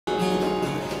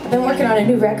I've been working on a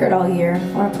new record all year.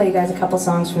 I want to play you guys a couple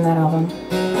songs from that album.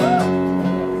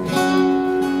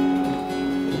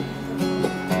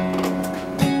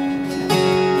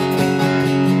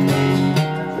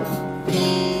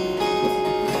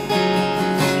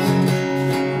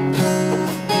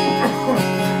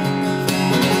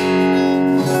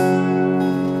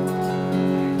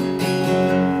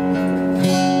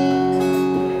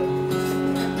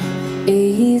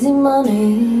 Easy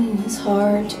money is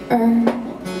hard to earn.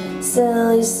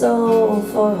 Sell your soul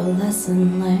for a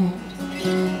lesson learned.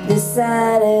 This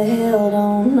side of hell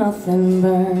don't nothing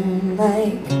burn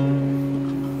like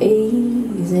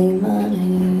easy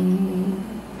money.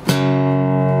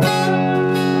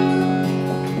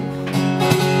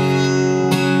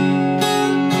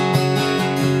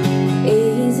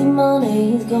 Easy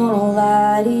money's gonna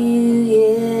lie to you,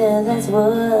 yeah, that's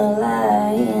what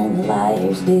lying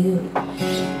liars do.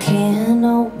 Can't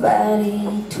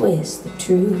nobody twist the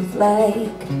truth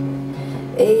like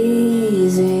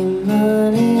easy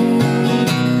money.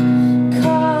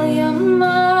 Call your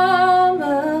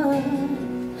mama,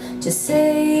 just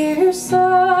say you're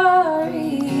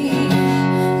sorry.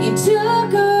 You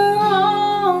took a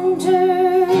wrong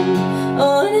turn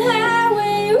on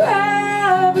highway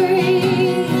robbery.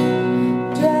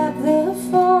 Drop the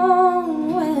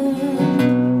phone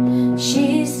when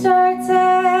she starts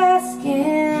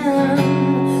asking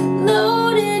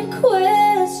loaded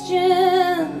questions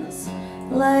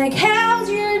like, how's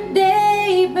your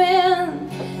day been?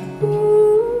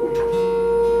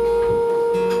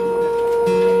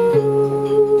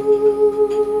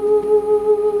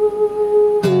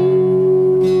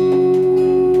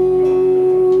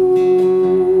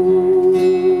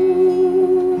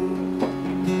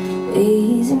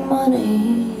 Easy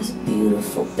money is a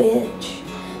beautiful bitch.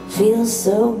 Feels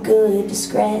so good to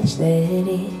scratch that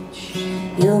itch.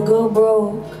 You'll go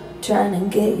broke trying to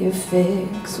get your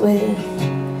fix with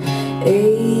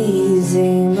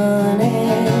easy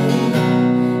money.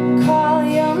 Call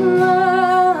your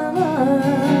mama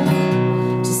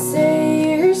to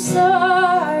say you're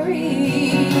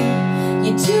sorry.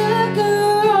 You took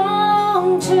a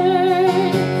wrong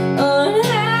turn on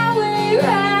highway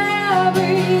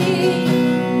robbery.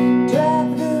 Drop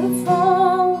the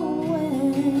phone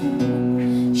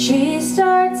when she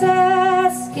starts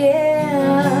asking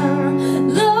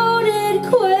loaded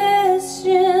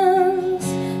questions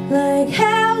like,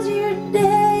 how's your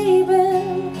day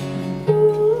been?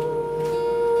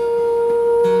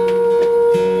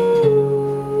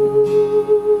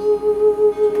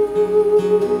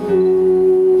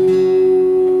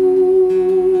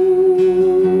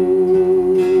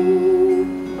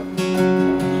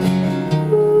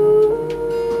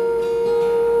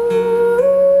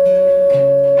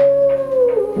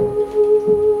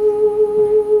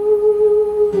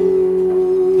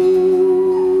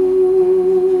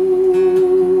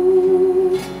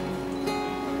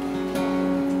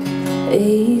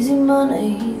 Easy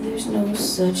money, there's no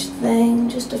such thing,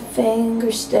 just a finger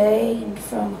stained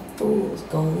from a fool's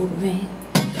gold ring.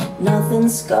 Nothing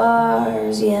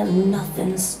scars, yeah,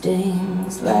 nothing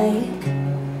stings like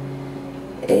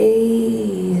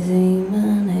easy